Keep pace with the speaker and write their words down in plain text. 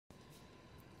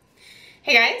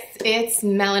Hey guys, it's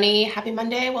Melanie. Happy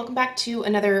Monday. Welcome back to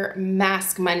another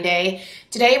Mask Monday.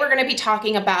 Today we're going to be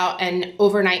talking about an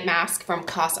overnight mask from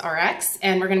COSRX,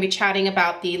 and we're going to be chatting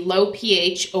about the low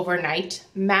pH overnight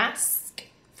mask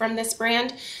from this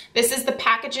brand. This is the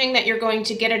packaging that you're going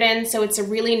to get it in, so it's a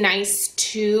really nice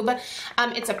tube.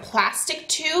 It's a plastic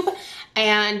tube,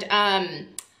 and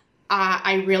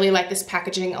I really like this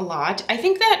packaging a lot. I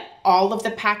think that all of the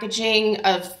packaging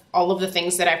of all of the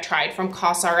things that I've tried from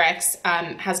COSRX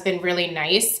has been really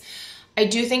nice. I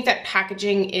do think that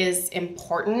packaging is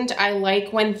important. I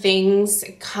like when things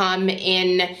come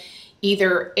in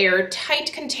either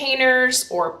airtight containers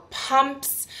or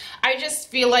pumps. I just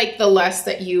feel like the less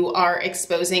that you are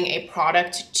exposing a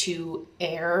product to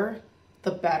air,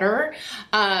 the better.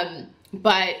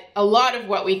 But a lot of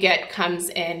what we get comes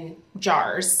in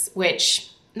jars,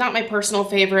 which not my personal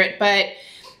favorite, but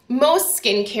most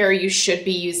skincare you should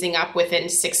be using up within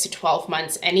 6 to 12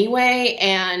 months anyway,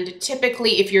 and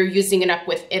typically if you're using it up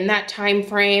within that time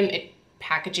frame,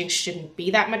 packaging shouldn't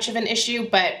be that much of an issue.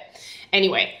 But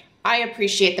anyway, I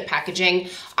appreciate the packaging.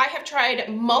 I have tried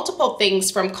multiple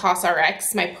things from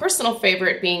COSRX, my personal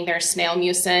favorite being their snail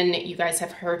mucin. You guys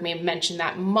have heard me mention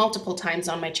that multiple times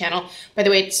on my channel. By the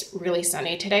way, it's really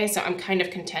sunny today, so I'm kind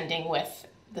of contending with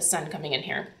the sun coming in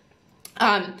here.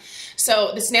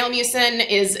 So the snail mucin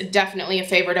is definitely a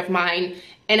favorite of mine,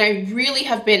 and I really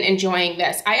have been enjoying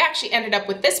this. I actually ended up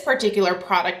with this particular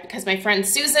product because my friend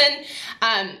Susan,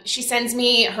 she sends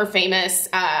me her famous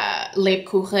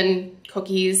Lebkuchen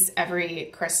cookies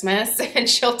every Christmas, and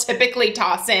she'll typically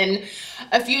toss in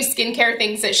a few skincare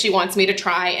things that she wants me to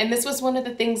try, and this was one of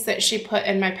the things that she put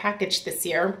in my package this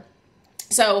year.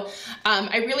 So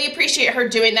I really appreciate her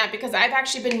doing that because I've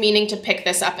actually been meaning to pick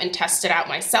this up and test it out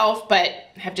myself, but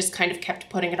have just kind of kept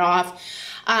putting it off.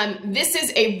 This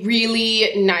is a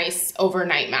really nice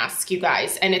overnight mask, you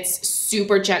guys, and it's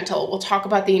super gentle. We'll talk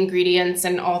about the ingredients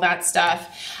and all that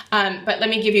stuff, but let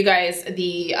me give you guys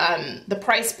the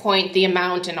price point, the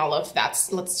amount, and all of that.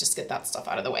 Let's just get that stuff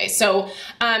out of the way. So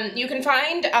you can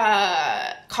find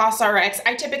COSRX.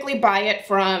 I typically buy it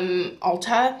from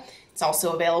Ulta. It's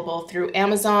also available through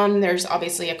Amazon. There's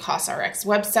obviously a COSRX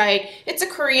website. It's a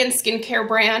Korean skincare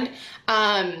brand.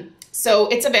 So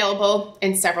it's available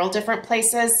in several different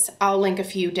places. I'll link a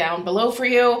few down below for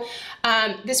you.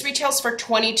 This retails for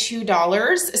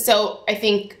 $22. So I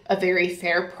think a very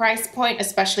fair price point,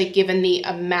 especially given the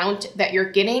amount that you're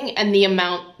getting and the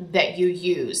amount that you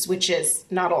use, which is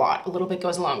not a lot. A little bit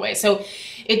goes a long way. So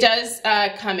it does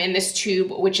come in this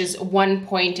tube, which is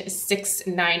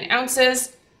 1.69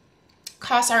 ounces.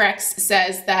 COSRX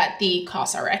says that the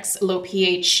COSRX low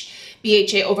pH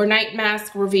BHA overnight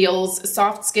mask reveals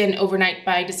soft skin overnight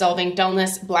by dissolving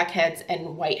dullness, blackheads,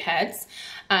 and whiteheads.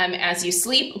 As you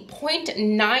sleep,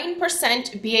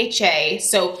 0.9% BHA,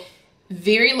 so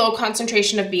very low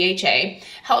concentration of BHA,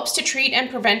 helps to treat and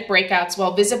prevent breakouts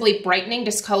while visibly brightening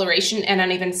discoloration and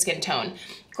uneven skin tone.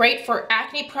 Great for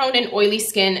acne-prone and oily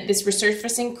skin, this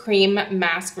resurfacing cream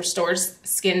mask restores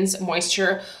skin's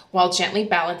moisture while gently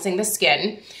balancing the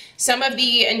skin. Some of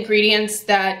the ingredients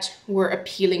that were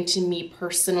appealing to me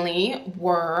personally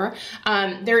were,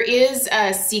 there is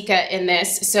a cica in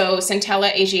this, so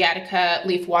Centella asiatica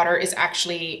leaf water is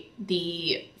actually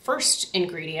the first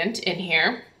ingredient in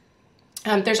here.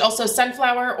 There's also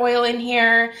sunflower oil in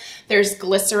here, there's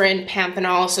glycerin,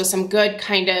 panthenol, so some good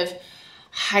kind of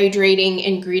hydrating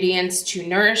ingredients to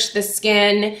nourish the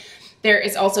skin. There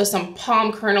is also some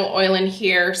palm kernel oil in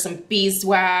here, some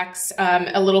beeswax.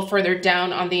 A little further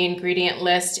down on the ingredient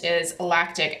list is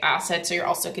lactic acid, so you're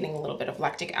also getting a little bit of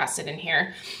lactic acid in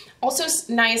here. Also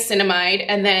niacinamide,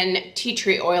 and then tea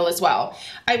tree oil as well.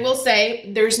 I will say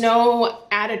there's no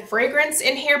added fragrance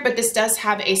in here, but this does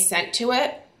have a scent to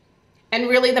it. And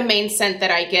really the main scent that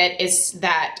I get is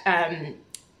that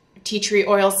tea tree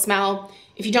oil smell.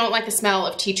 If you don't like the smell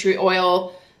of tea tree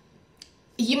oil,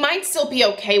 you might still be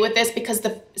okay with this because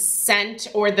the scent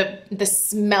or the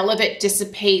smell of it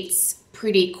dissipates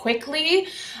pretty quickly.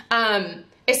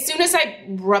 As soon as I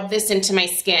rub this into my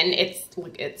skin,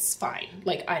 it's fine.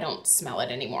 Like, I don't smell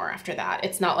it anymore after that.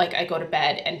 It's not like I go to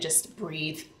bed and just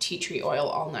breathe tea tree oil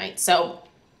all night. So,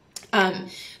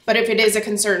 but if it is a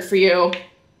concern for you,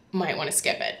 might want to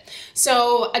skip it.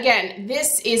 So again,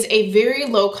 this is a very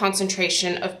low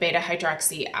concentration of beta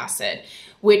hydroxy acid,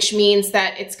 which means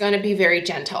that it's going to be very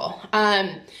gentle.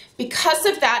 Because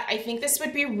of that, I think this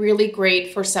would be really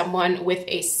great for someone with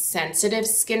a sensitive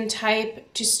skin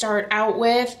type to start out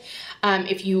with.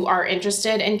 If you are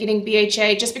interested in getting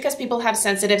BHA, just because people have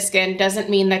sensitive skin doesn't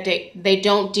mean that they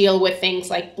don't deal with things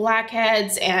like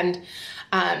blackheads and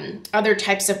other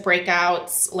types of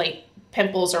breakouts like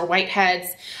pimples or whiteheads.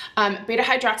 Beta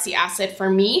hydroxy acid for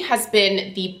me has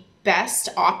been the best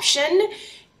option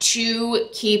to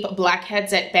keep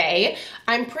blackheads at bay.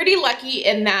 I'm pretty lucky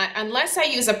in that unless I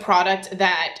use a product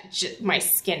that my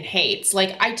skin hates,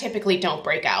 like I typically don't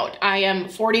break out. I am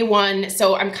 41,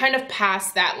 so I'm kind of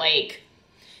past that like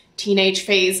teenage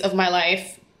phase of my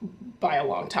life by a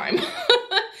long time.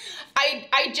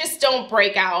 I just don't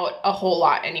break out a whole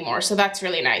lot anymore, so that's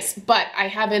really nice. But I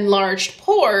have enlarged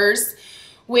pores,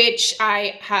 which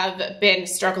I have been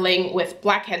struggling with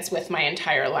blackheads with my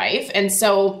entire life. And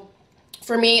so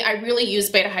for me, I really use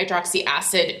beta hydroxy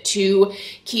acid to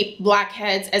keep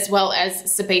blackheads as well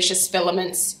as sebaceous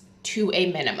filaments to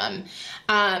a minimum.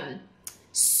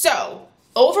 So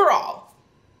overall,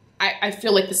 I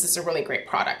feel like this is a really great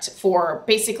product for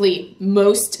basically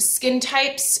most skin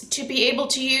types to be able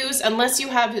to use, unless you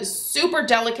have super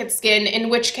delicate skin, in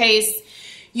which case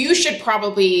you should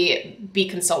probably be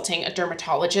consulting a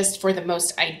dermatologist for the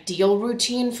most ideal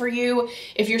routine for you.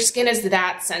 If your skin is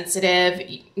that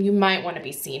sensitive, you might want to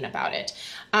be seen about it.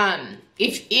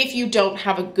 If you don't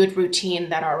have a good routine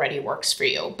that already works for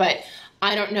you. But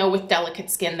I don't know with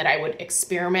delicate skin that I would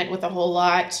experiment with a whole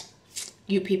lot.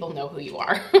 You people know who you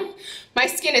are. My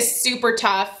skin is super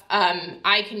tough.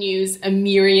 I can use a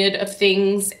myriad of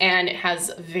things and it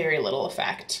has very little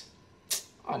effect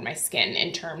on my skin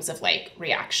in terms of like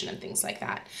reaction and things like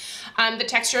that. The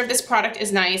texture of this product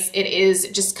is nice. It is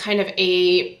just kind of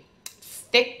a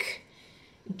thick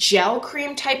gel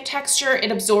cream type texture.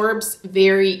 It absorbs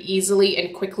very easily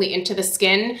and quickly into the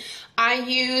skin. I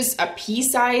use a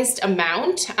pea-sized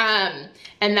amount,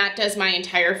 and that does my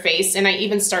entire face, and I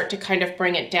even start to kind of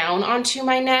bring it down onto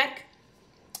my neck.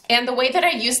 And the way that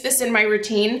I use this in my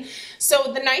routine,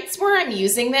 so the nights where I'm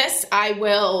using this, I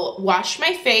will wash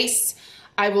my face,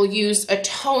 I will use a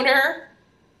toner.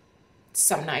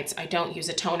 Some nights I don't use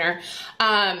a toner.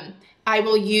 I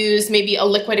will use maybe a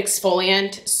liquid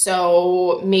exfoliant,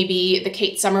 so maybe the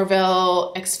Kate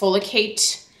Somerville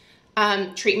Exfoliate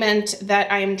treatment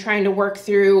that I'm trying to work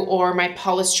through, or my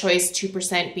Paula's Choice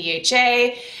 2%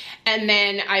 BHA, and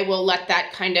then I will let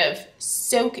that kind of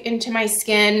soak into my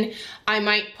skin. I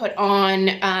might put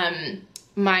on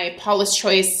my Paula's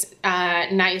Choice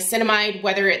niacinamide,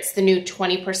 whether it's the new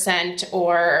 20%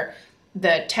 or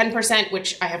the 10%,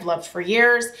 which I have loved for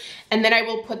years, and then I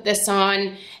will put this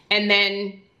on, and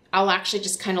then I'll actually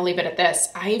just kind of leave it at this.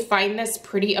 I find this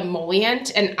pretty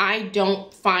emollient, and I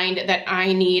don't find that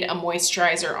I need a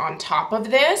moisturizer on top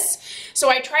of this. So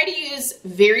I try to use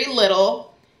very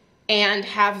little and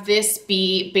have this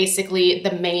be basically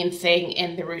the main thing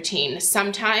in the routine.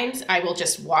 Sometimes I will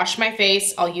just wash my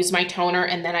face, I'll use my toner,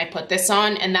 and then I put this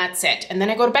on, and that's it. And then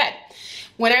I go to bed.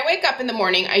 When I wake up in the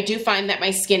morning, I do find that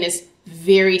my skin is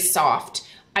very soft.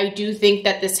 I do think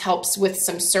that this helps with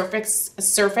some surface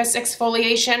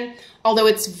exfoliation, although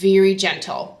it's very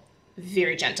gentle,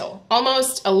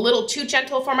 almost a little too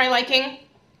gentle for my liking.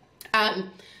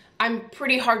 I'm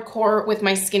pretty hardcore with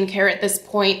my skincare at this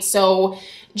point, so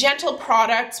gentle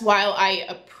products, while I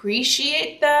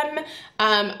appreciate them,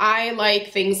 I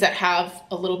like things that have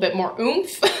a little bit more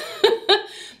oomph.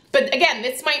 But again,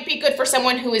 this might be good for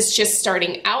someone who is just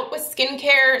starting out with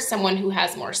skincare, someone who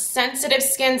has more sensitive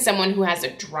skin, someone who has a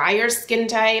drier skin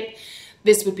type.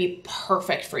 This would be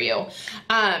perfect for you.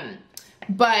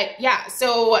 But yeah,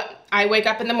 so I wake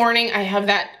up in the morning, I have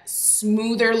that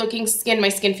smoother looking skin. My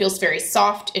skin feels very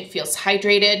soft. It feels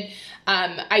hydrated.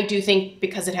 I do think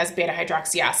because it has beta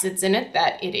hydroxy acids in it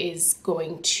that it is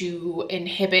going to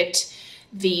inhibit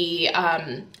the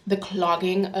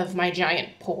clogging of my giant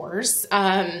pores.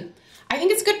 I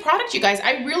think it's a good product, you guys.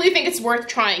 I really think it's worth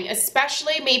trying,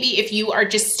 especially maybe if you are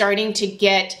just starting to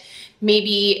get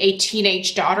maybe a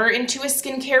teenage daughter into a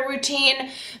skincare routine.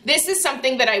 This is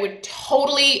something that I would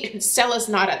totally, Stella's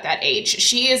not at that age.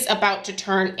 She is about to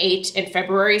turn 8 in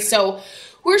February, so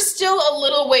we're still a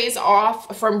little ways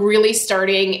off from really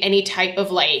starting any type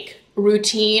of like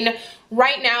routine.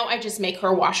 Right now, I just make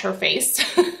her wash her face.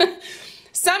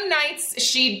 Some nights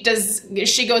she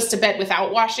goes to bed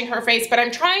without washing her face, but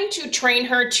I'm trying to train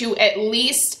her to at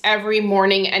least every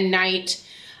morning and night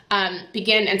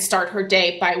begin and start her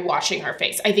day by washing her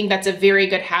face. I think that's a very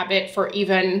good habit for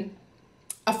even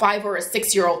a 5 or a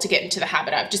 6-year-old to get into the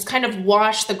habit of. Just kind of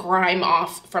wash the grime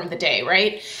off from the day,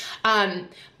 right?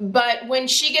 But when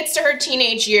she gets to her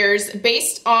teenage years,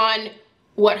 based on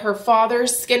what her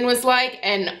father's skin was like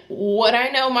and what I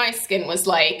know my skin was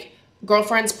like,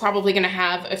 girlfriend's probably gonna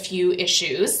have a few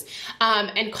issues.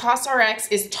 And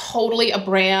COSRX is totally a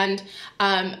brand,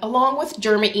 along with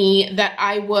Derma E, that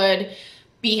I would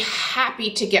be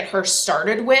happy to get her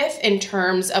started with in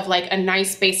terms of like a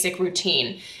nice basic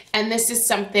routine. And this is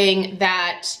something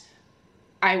that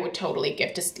I would totally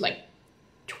give to like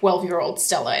 12-year-old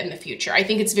Stella in the future. I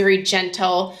think it's very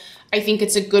gentle. I think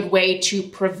it's a good way to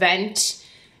prevent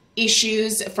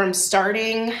issues from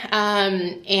starting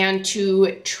and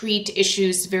to treat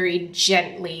issues very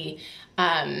gently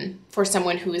for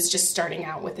someone who is just starting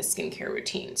out with a skincare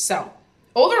routine. So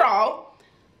overall,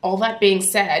 all that being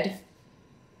said,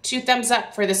 2 thumbs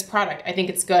up for this product. I think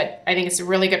it's good. I think it's a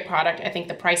really good product. I think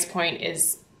the price point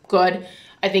is good.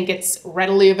 I think it's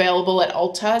readily available at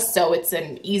Ulta, so it's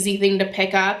an easy thing to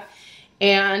pick up.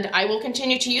 And I will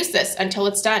continue to use this until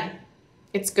it's done.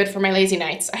 It's good for my lazy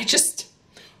nights. I just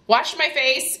wash my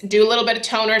face, do a little bit of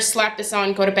toner, slap this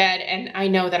on, go to bed, and I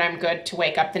know that I'm good to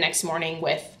wake up the next morning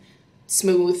with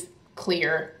smooth,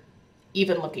 clear,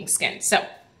 even looking skin. So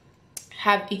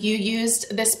have you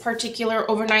used this particular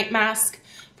overnight mask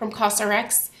from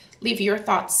COSRX? Leave your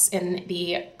thoughts in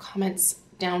the comments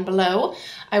down below.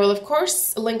 I will of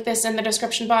course link this in the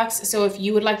description box, so if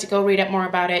you would like to go read up more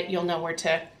about it, you'll know where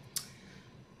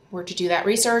to do that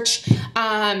research.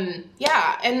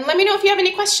 Yeah, and let me know if you have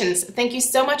any questions. Thank you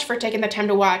so much for taking the time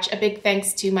to watch. A big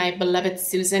thanks to my beloved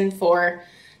Susan for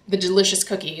the delicious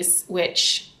cookies,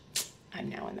 which I'm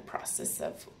now in the process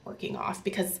of working off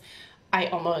because I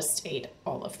almost ate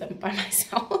all of them by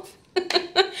myself.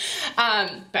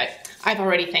 But I've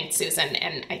already thanked Susan,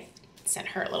 and I sent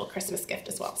her a little Christmas gift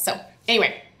as well. So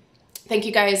anyway, thank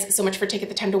you guys so much for taking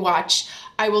the time to watch.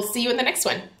 I will see you in the next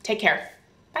one. Take care.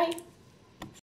 Bye.